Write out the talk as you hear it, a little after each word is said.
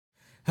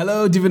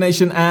Hello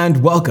Divination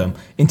and welcome.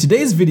 In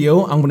today's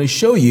video, I'm going to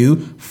show you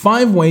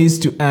 5 ways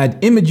to add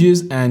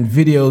images and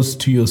videos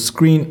to your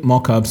screen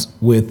mockups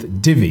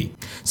with Divi.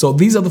 So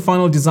these are the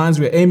final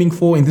designs we're aiming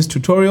for in this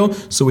tutorial.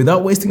 So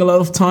without wasting a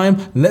lot of time,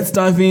 let's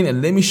dive in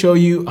and let me show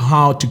you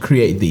how to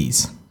create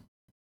these.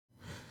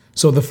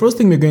 So the first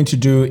thing we're going to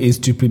do is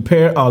to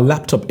prepare our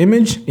laptop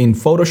image in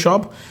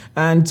Photoshop.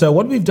 And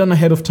what we've done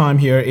ahead of time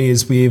here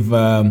is we've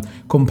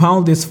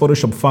compiled this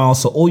Photoshop file.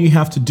 So all you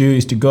have to do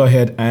is to go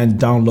ahead and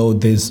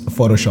download this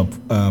Photoshop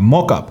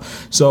mockup.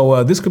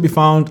 So this could be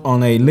found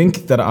on a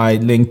link that I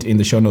linked in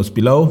the show notes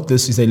below.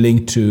 This is a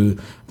link to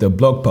the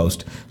blog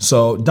post.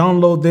 So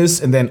download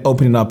this and then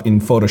open it up in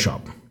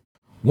Photoshop.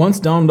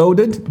 Once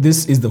downloaded,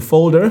 this is the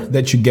folder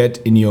that you get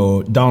in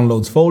your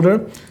downloads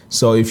folder.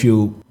 So if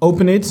you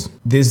open it,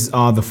 these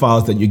are the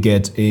files that you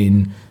get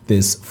in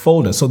this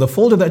folder. So the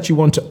folder that you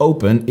want to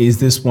open is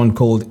this one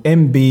called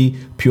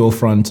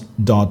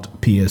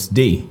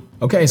mbpurefront.psd.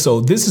 Okay,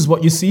 so this is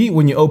what you see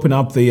when you open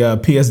up the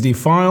PSD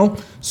file.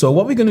 So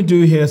what we're going to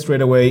do here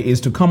straight away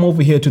is to come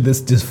over here to this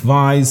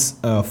device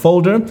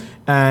folder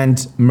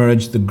and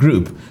merge the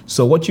group.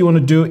 So what you want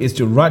to do is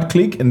to right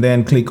click and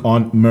then click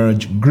on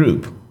merge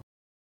group.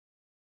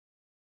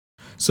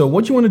 So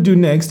what you want to do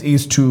next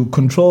is to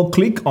control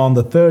click on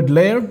the third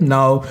layer.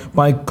 Now,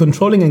 by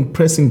controlling and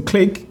pressing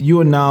click, you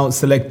are now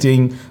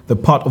selecting the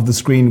part of the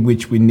screen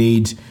which we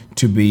need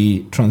to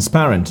be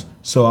transparent.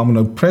 So I'm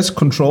going to press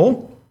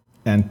control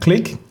and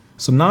click.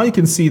 So now you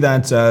can see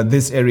that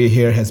this area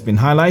here has been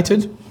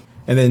highlighted.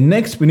 And then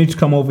next we need to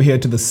come over here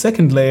to the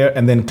second layer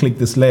and then click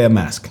this layer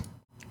mask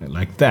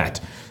like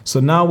that. So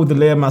now with the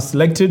layer mask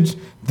selected,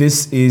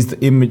 this is the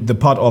image, the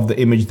part of the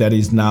image that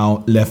is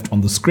now left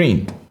on the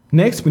screen.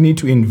 Next, we need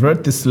to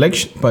invert this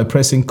selection by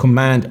pressing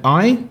Command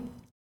I,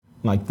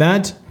 like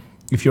that.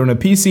 If you're on a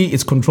PC,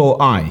 it's Control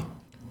I.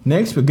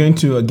 Next, we're going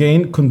to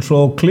again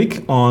Control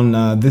click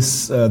on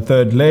this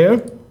third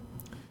layer.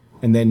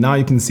 And then now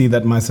you can see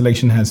that my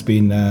selection has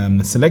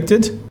been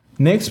selected.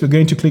 Next, we're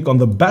going to click on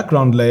the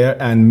background layer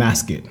and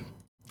mask it,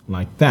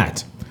 like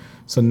that.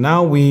 So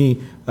now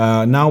we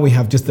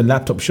have just the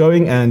laptop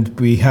showing and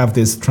we have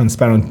this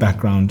transparent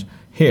background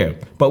here.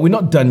 But we're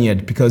not done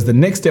yet, because the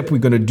next step we're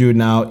going to do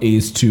now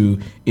is to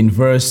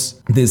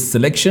inverse this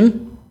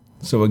selection.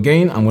 So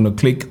again, I'm going to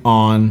click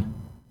on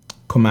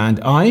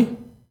Command I.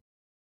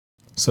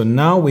 So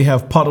now we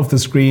have part of the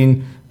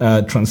screen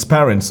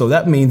transparent. So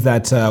that means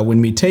that when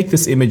we take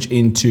this image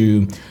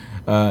into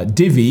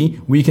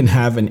Divi, we can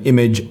have an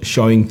image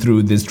showing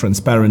through this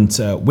transparent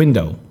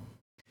window.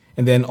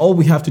 And then all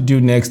we have to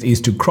do next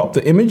is to crop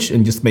the image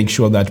and just make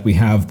sure that we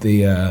have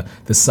the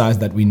size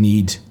that we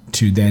need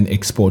to then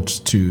export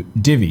to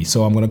Divi.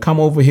 So I'm going to come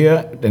over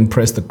here and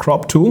press the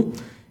crop tool,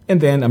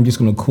 and then I'm just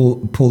going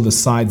to pull the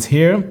sides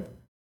here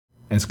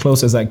as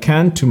close as I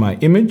can to my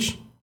image,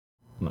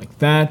 like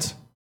that.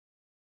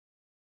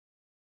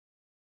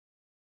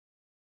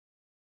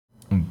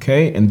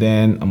 Okay, and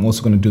then I'm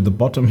also going to do the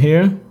bottom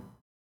here.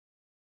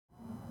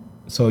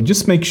 So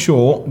just make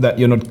sure that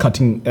you're not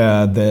cutting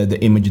the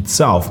image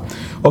itself.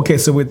 Okay,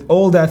 so with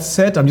all that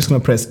set, I'm just going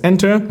to press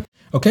enter.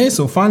 Okay,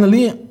 so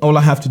finally, all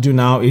I have to do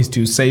now is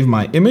to save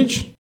my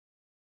image.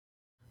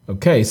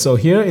 Okay, so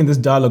here in this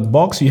dialog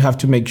box, you have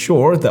to make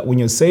sure that when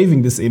you're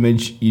saving this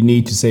image, you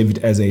need to save it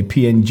as a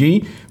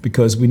PNG,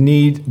 because we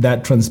need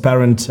that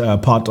transparent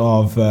part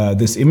of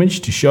this image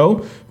to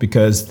show,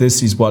 because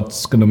this is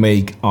what's going to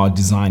make our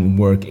design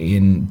work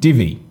in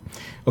Divi.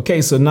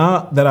 Okay, so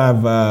now that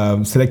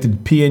I've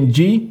selected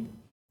PNG,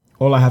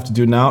 all I have to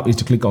do now is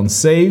to click on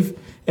save.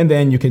 And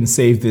then you can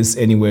save this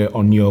anywhere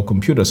on your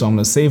computer. So I'm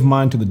going to save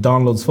mine to the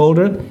downloads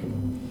folder.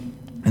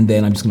 And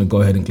then I'm just going to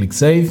go ahead and click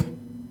save.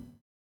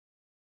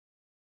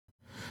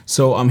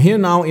 So I'm here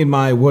now in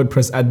my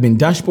WordPress admin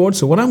dashboard.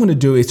 So what I'm going to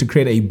do is to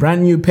create a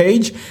brand new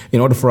page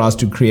in order for us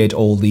to create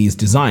all these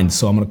designs.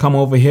 So I'm going to come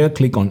over here,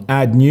 click on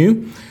add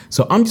new.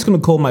 So I'm just going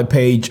to call my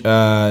page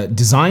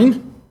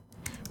design.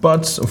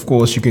 But of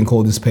course, you can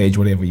call this page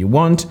whatever you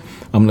want.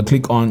 I'm going to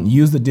click on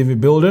use the Divi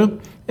builder.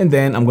 And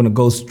then I'm going to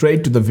go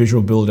straight to the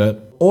visual builder.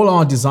 All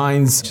our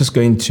designs just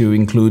going to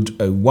include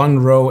a 1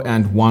 row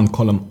and 1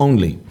 column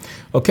only.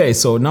 Okay,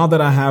 so now that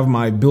I have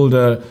my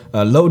builder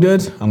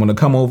loaded, I'm going to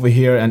come over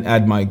here and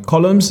add my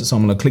columns. So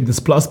I'm going to click this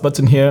plus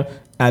button here,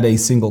 add a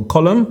single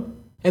column,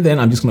 and then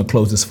I'm just going to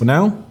close this for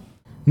now.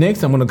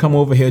 Next, I'm going to come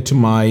over here to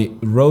my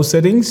row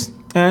settings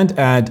and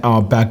add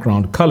our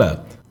background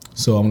color.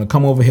 So I'm going to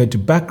come over here to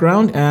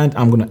background and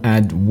I'm going to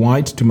add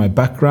white to my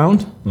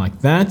background like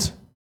that.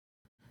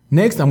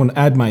 Next, I'm going to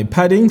add my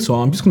padding. So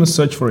I'm just going to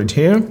search for it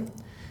here.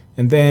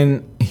 And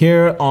then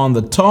here on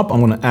the top, I'm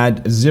going to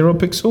add 0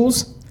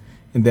 pixels.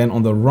 And then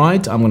on the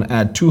right, I'm going to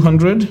add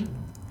 200,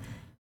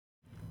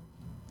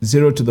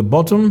 0 to the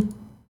bottom,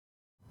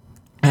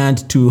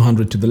 and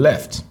 200 to the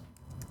left,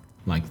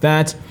 like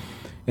that.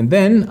 And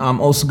then I'm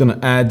also going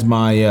to add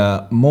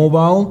my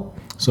mobile.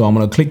 So I'm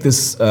going to click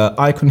this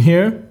icon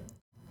here,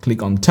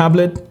 click on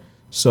tablet.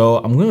 So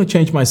I'm going to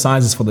change my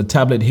sizes for the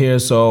tablet here.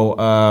 So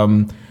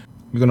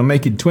we're going to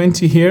make it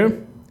 20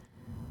 here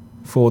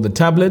for the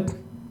tablet.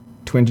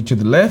 20 to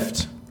the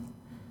left.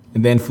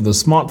 And then for the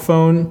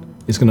smartphone,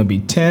 it's going to be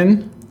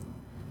 10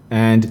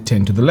 and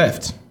 10 to the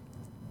left.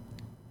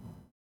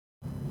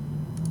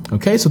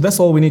 Okay, so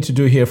that's all we need to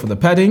do here for the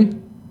padding.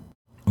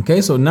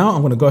 Okay, so now I'm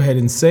going to go ahead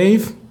and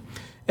save.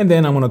 And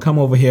then I'm going to come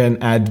over here and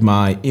add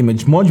my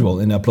image module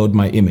and upload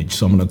my image.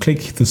 So I'm going to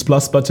click this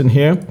plus button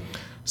here,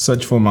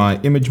 search for my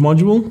image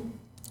module.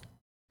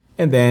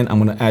 And then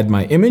I'm going to add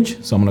my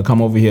image. So I'm going to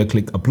come over here,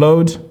 click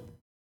upload.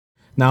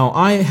 Now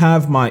I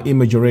have my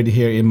image already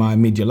here in my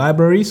media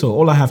library. So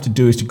all I have to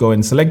do is to go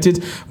and select it.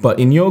 But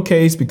in your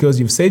case, because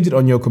you've saved it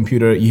on your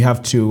computer, you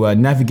have to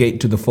navigate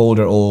to the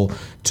folder or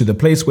to the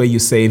place where you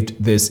saved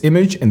this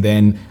image and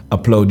then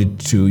upload it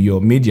to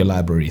your media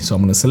library. So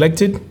I'm going to select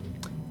it,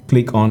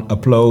 click on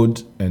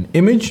upload an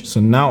image. So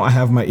now I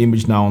have my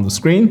image now on the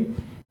screen.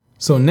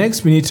 So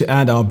next we need to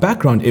add our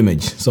background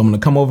image. So I'm going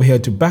to come over here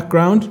to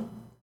background,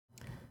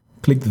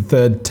 click the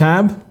third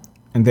tab.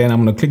 And then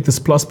I'm going to click this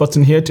plus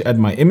button here to add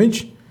my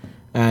image.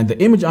 And the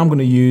image I'm going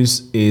to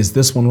use is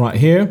this one right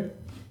here.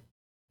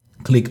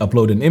 Click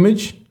upload an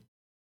image.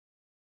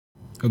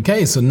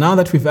 Okay, so now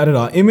that we've added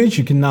our image,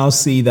 you can now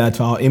see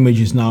that our image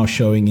is now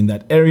showing in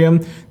that area.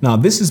 Now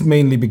this is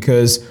mainly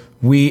because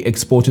we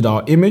exported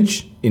our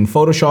image in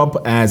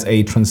Photoshop as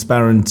a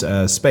transparent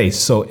space.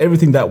 So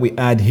everything that we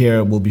add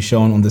here will be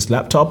shown on this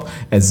laptop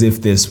as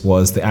if this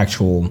was the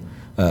actual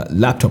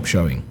laptop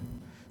showing.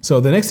 So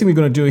the next thing we're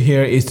going to do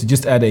here is to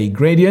just add a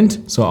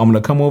gradient. So I'm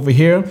going to come over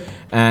here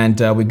and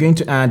we're going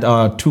to add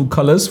our two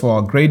colors for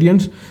our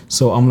gradient.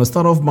 So I'm going to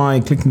start off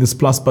by clicking this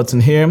plus button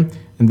here.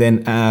 And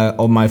then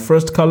on my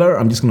first color,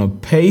 I'm just going to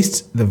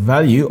paste the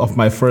value of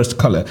my first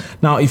color.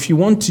 Now, if you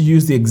want to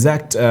use the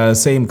exact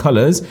same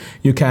colors,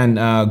 you can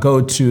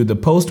go to the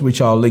post, which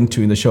I'll link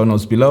to in the show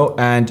notes below,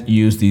 and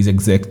use these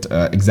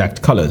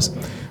exact colors.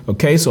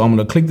 Okay, so I'm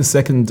going to click the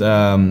second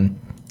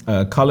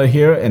color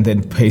here and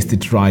then paste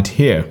it right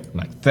here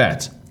like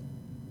that.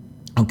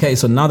 Okay,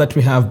 so now that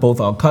we have both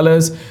our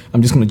colors,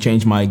 I'm just going to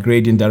change my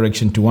gradient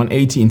direction to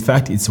 180. In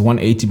fact, it's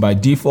 180 by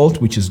default,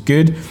 which is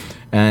good.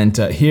 And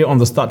here on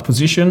the start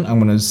position, I'm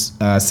going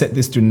to set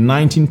this to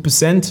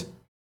 19%.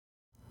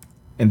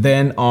 And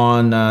then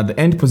on the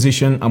end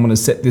position, I'm going to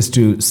set this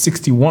to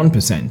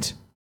 61%.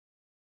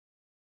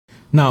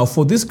 Now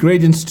for this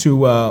gradient to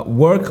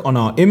work on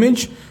our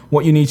image,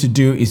 what you need to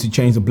do is to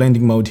change the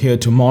blending mode here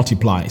to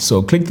multiply.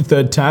 So click the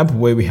third tab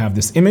where we have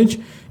this image,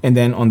 and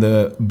then on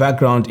the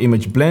background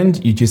image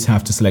blend, you just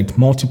have to select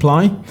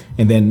multiply.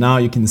 And then now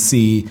you can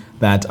see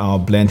that our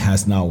blend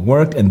has now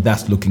worked, and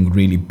that's looking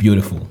really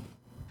beautiful.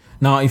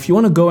 Now, if you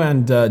want to go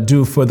and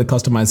do further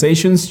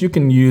customizations, you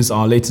can use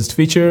our latest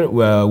feature,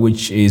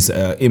 which is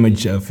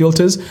image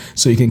filters.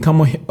 So you can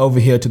come over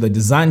here to the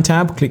design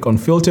tab, click on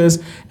filters,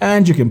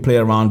 and you can play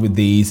around with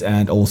these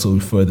and also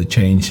further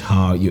change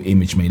how your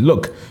image may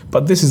look.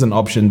 But this is an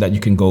option that you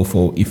can go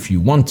for if you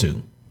want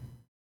to.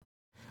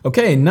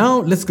 Okay,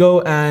 now let's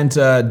go and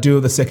do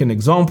the second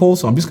example.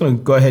 So I'm just going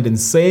to go ahead and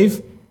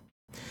save.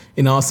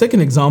 In our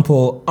second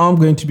example, I'm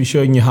going to be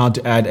showing you how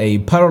to add a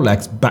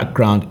parallax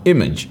background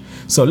image.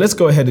 So let's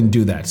go ahead and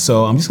do that.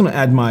 So I'm just going to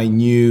add my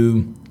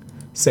new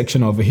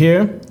section over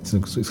here. So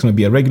it's going to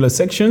be a regular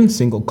section,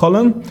 single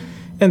column.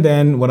 And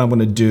then what I'm going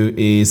to do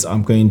is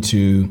I'm going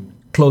to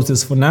close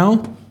this for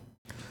now.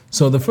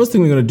 So the first thing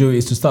we're going to do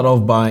is to start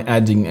off by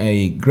adding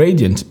a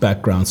gradient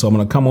background. So I'm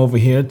going to come over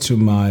here to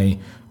my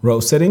row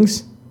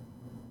settings,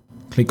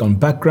 click on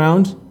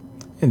background,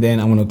 and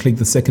then I'm going to click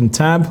the second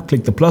tab,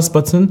 click the plus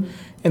button,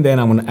 and then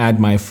I'm going to add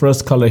my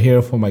first color here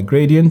for my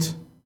gradient,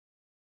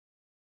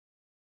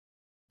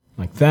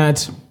 like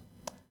that.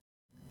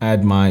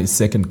 Add my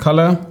second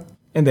color,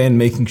 and then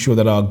making sure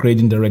that our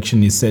gradient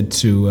direction is set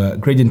to,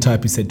 gradient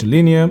type is set to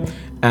linear,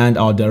 and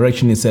our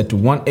direction is set to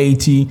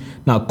 180.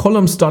 Now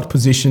column start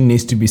position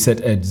needs to be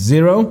set at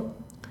 0,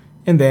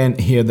 and then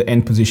here the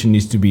end position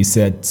needs to be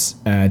set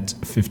at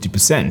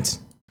 50%.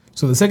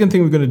 So the second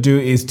thing we're going to do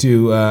is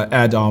to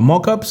add our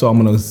mockup. So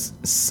I'm going to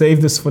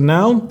save this for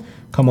now.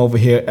 Come over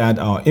here, add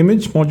our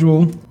image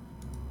module,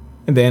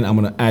 and then I'm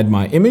going to add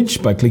my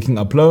image by clicking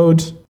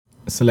upload.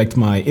 Select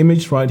my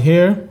image right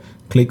here,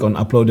 click on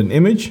upload an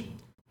image.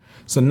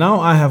 So now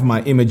I have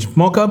my image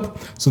mockup.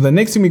 So the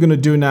next thing we're going to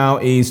do now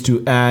is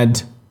to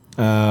add,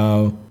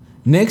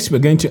 next we're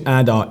going to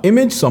add our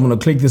image. So I'm going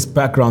to click this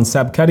background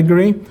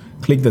subcategory,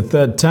 click the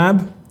third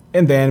tab,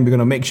 and then we're going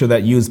to make sure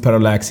that use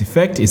parallax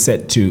effect is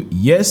set to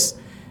yes.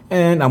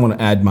 And I'm going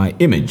to add my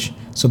image.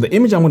 So the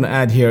image I'm going to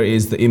add here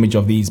is the image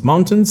of these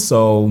mountains.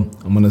 So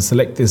I'm going to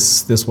select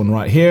this one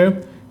right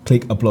here,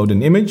 click upload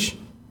an image.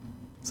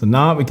 So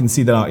now we can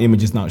see that our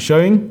image is now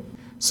showing.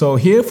 So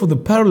here for the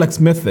parallax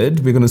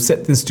method, we're going to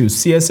set this to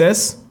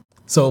CSS.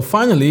 So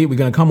finally, we're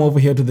going to come over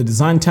here to the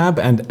design tab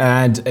and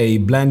add a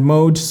blend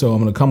mode. So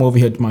I'm going to come over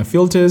here to my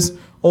filters.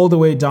 All the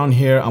way down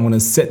here, I'm going to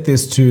set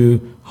this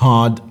to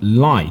hard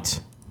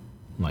light,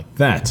 like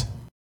that.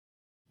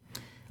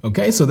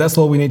 Okay, so that's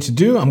all we need to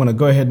do. I'm going to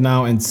go ahead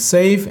now and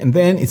save, and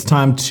then it's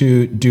time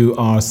to do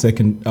our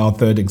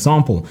third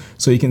example.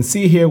 So you can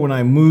see here when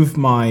I move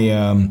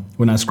my,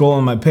 when I scroll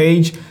on my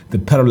page, the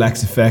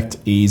parallax effect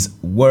is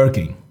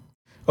working.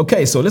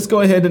 Okay, so let's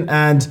go ahead and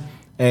add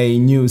a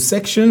new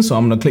section. So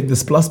I'm going to click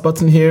this plus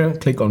button here,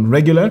 click on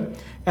regular,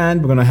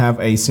 and we're going to have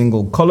a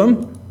single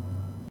column.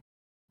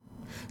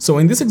 So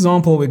in this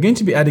example, we're going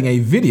to be adding a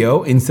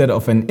video instead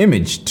of an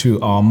image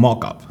to our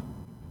mockup.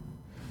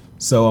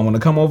 So I'm going to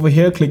come over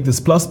here, click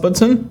this plus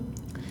button,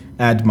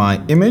 add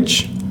my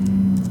image.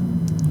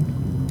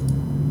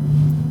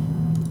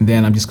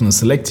 Then I'm just going to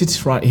select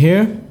it right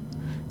here,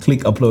 click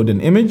upload an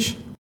image.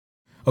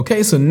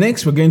 Okay, so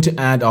next we're going to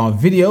add our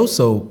video.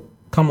 So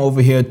come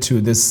over here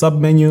to this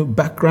submenu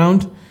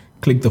background,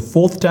 click the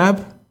 4th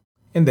tab,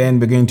 and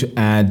then we're going to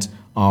add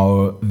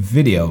our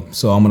video.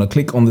 So I'm going to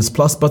click on this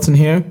plus button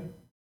here.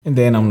 And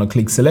then I'm going to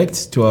click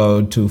select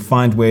to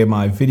find where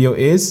my video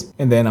is.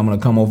 And then I'm going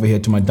to come over here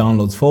to my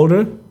downloads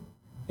folder.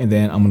 And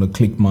then I'm going to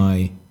click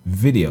my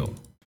video.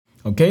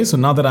 Okay, so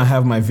now that I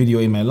have my video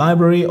in my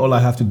library, all I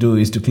have to do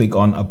is to click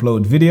on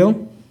upload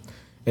video.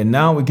 And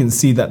now we can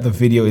see that the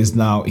video is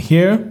now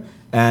here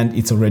and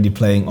it's already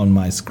playing on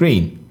my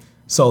screen.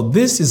 So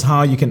this is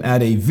how you can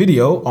add a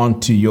video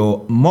onto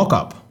your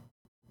mockup.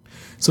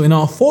 So in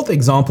our 4th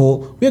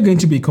example, we are going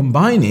to be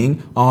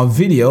combining our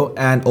video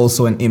and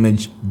also an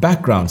image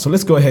background. So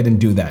let's go ahead and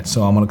do that.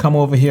 So I'm going to come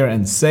over here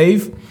and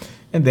save,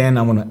 and then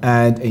I'm going to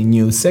add a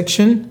new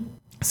section,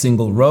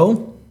 single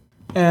row,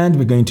 and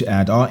we're going to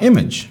add our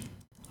image.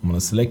 I'm going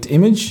to select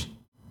image,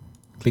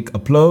 click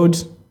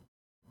upload,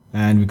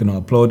 and we're going to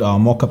upload our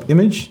mockup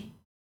image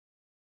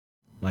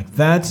like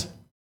that.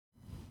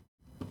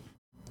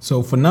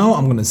 So for now,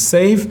 I'm going to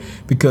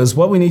save because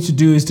what we need to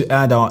do is to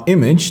add our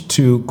image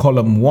to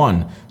column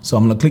 1. So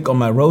I'm going to click on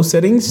my row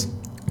settings,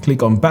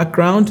 click on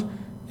background,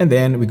 and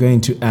then we're going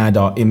to add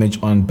our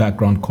image on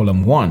background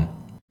column 1.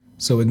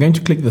 So we're going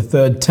to click the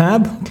 3rd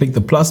tab, click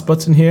the plus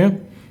button here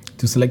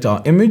to select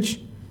our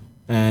image.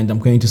 And I'm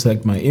going to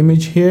select my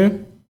image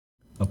here,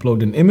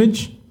 upload an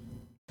image.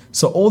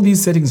 So all these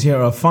settings here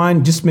are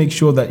fine. Just make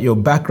sure that your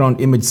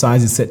background image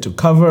size is set to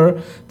cover,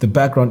 the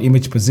background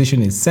image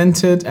position is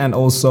centered, and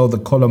also the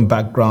column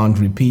background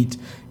repeat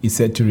is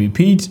set to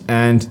repeat,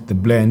 and the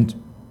blend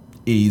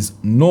is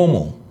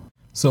normal.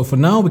 So for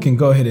now, we can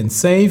go ahead and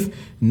save.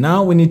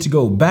 Now we need to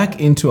go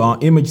back into our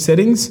image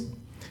settings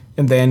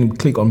and then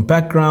click on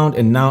background.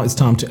 And now it's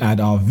time to add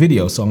our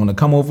video. So I'm going to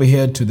come over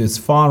here to this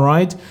far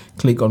right,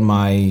 click on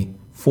my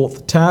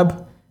 4th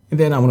tab. And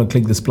then I'm going to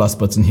click this plus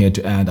button here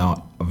to add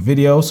our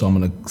video. So I'm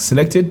going to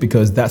select it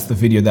because that's the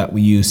video that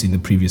we used in the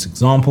previous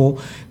example.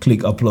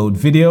 Click upload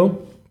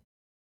video.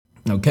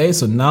 Okay,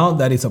 so now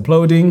that it's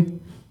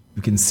uploading,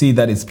 you can see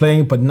that it's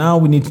playing, but now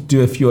we need to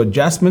do a few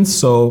adjustments.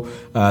 So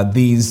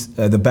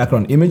the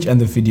background image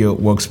and the video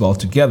works well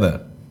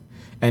together.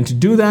 And to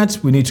do that,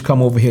 we need to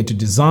come over here to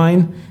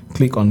design,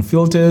 click on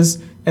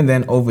filters, and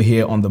then over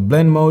here on the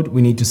blend mode,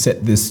 we need to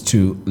set this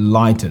to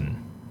lighten.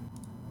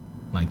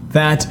 Like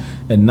that,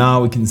 and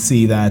now we can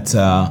see that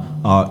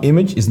our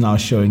image is now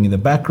showing in the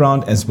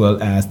background as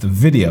well as the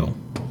video.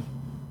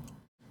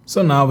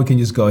 So now we can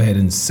just go ahead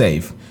and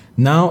save.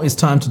 Now it's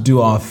time to do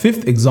our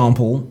 5th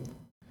example.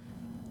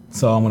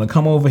 So I'm going to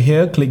come over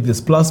here, click this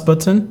plus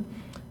button,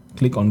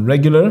 click on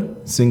regular,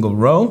 single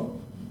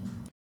row.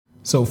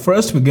 So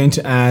first we're going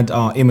to add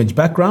our image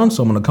background.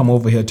 So I'm going to come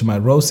over here to my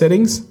row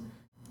settings,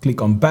 click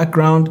on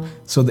background.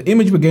 So the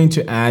image we're going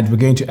to add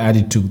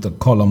it to the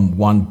column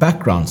 1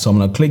 background. So I'm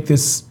going to click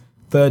this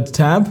 3rd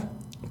tab,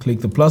 click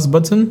the plus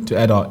button to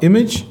add our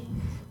image.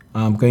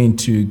 I'm going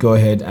to go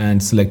ahead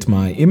and select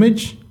my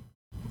image,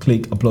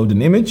 click upload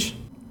an image.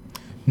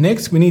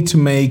 Next, we need to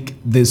make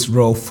this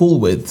row full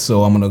width.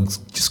 So I'm going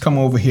to just come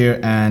over here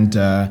and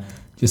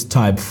just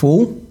type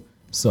full.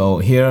 So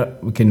here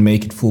we can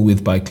make it full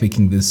width by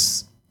clicking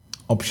this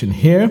option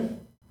here.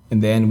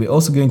 And then we're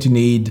also going to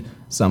need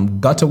some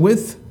gutter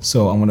width.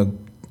 So I'm going to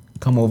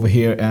come over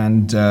here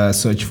and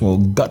search for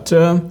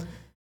gutter.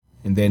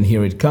 And then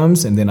here it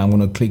comes. And then I'm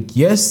going to click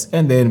yes.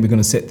 And then we're going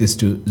to set this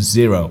to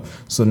 0.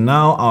 So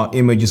now our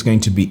image is going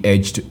to be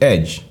edge to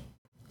edge.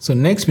 So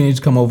next we need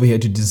to come over here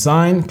to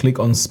design, click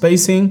on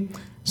spacing.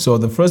 So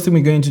the first thing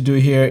we're going to do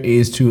here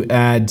is to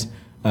add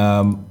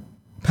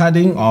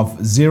padding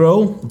of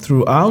 0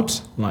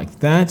 throughout like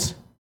that.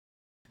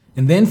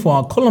 And then for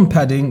our column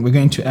padding, we're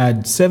going to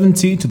add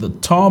 70 to the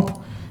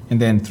top and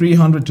then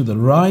 300 to the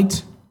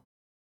right,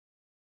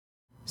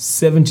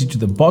 70 to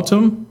the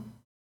bottom,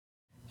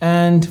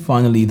 and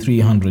finally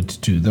 300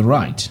 to the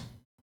right.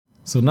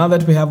 So now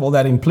that we have all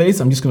that in place,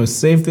 I'm just going to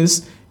save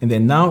this. And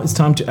then now it's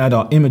time to add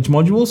our image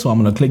module. So I'm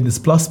going to click this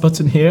plus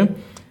button here.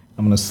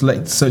 I'm going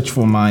to search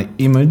for my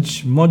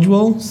image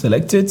module,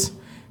 select it.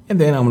 And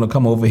then I'm going to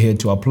come over here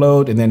to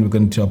upload. And then we're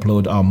going to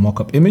upload our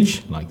mockup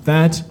image like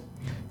that.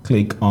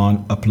 Click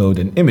on upload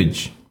an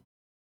image.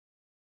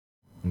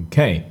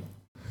 Okay.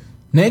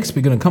 Next,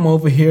 we're going to come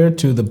over here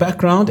to the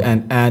background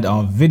and add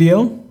our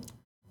video.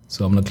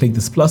 So I'm going to click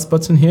this plus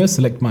button here,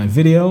 select my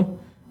video,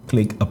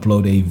 click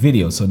upload a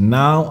video. So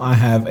now I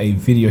have a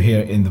video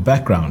here in the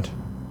background.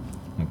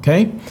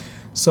 Okay,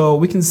 so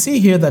we can see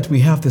here that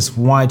we have this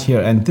white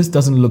here, and this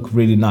doesn't look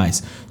really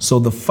nice. So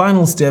the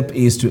final step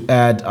is to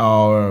add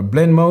our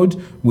blend mode,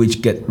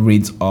 which gets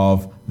rid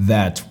of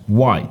that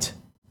white.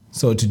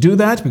 So to do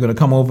that, we're going to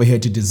come over here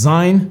to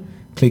design,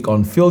 click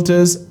on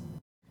filters,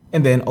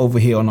 and then over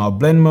here on our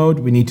blend mode,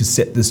 we need to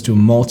set this to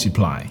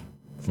multiply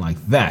like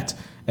that.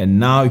 And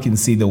now you can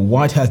see the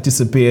white has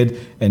disappeared,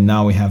 and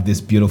now we have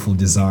this beautiful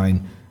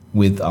design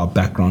with our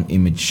background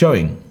image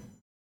showing.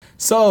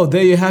 So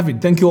there you have it.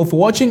 Thank you all for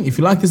watching. If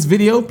you like this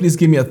video, please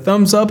give me a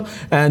thumbs up,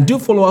 and do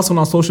follow us on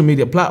our social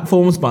media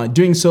platforms. By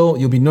doing so,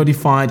 you'll be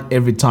notified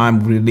every time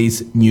we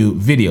release new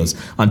videos.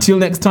 Until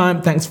next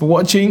time, thanks for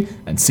watching,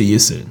 and see you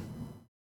soon.